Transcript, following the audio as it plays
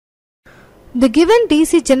The given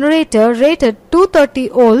DC generator rated 230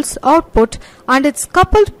 volts output and its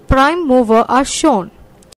coupled prime mover are shown.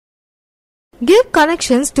 Give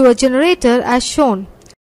connections to a generator as shown.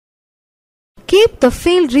 Keep the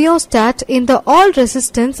field rheostat in the all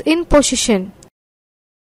resistance in position.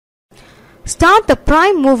 Start the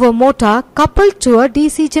prime mover motor coupled to a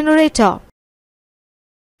DC generator.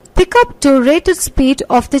 Pick up to rated speed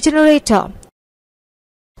of the generator.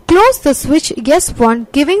 Close the switch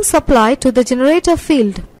S1 giving supply to the generator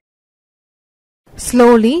field.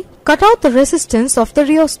 Slowly cut out the resistance of the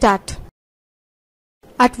rheostat.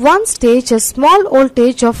 At one stage, a small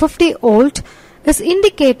voltage of 50 volt is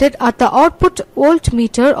indicated at the output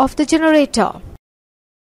voltmeter of the generator.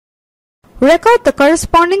 Record the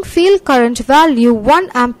corresponding field current value 1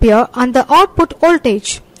 ampere and the output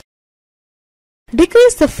voltage.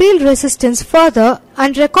 Decrease the field resistance further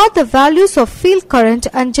and record the values of field current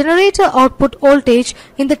and generator output voltage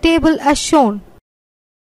in the table as shown.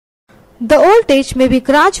 The voltage may be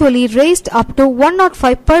gradually raised up to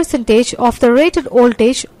 105% of the rated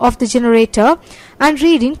voltage of the generator and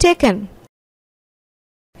reading taken.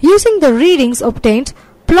 Using the readings obtained,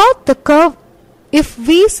 plot the curve if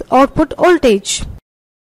V's output voltage.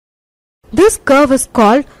 This curve is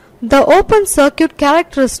called the open circuit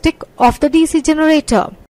characteristic of the DC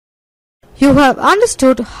generator. You have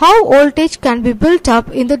understood how voltage can be built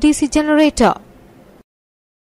up in the DC generator.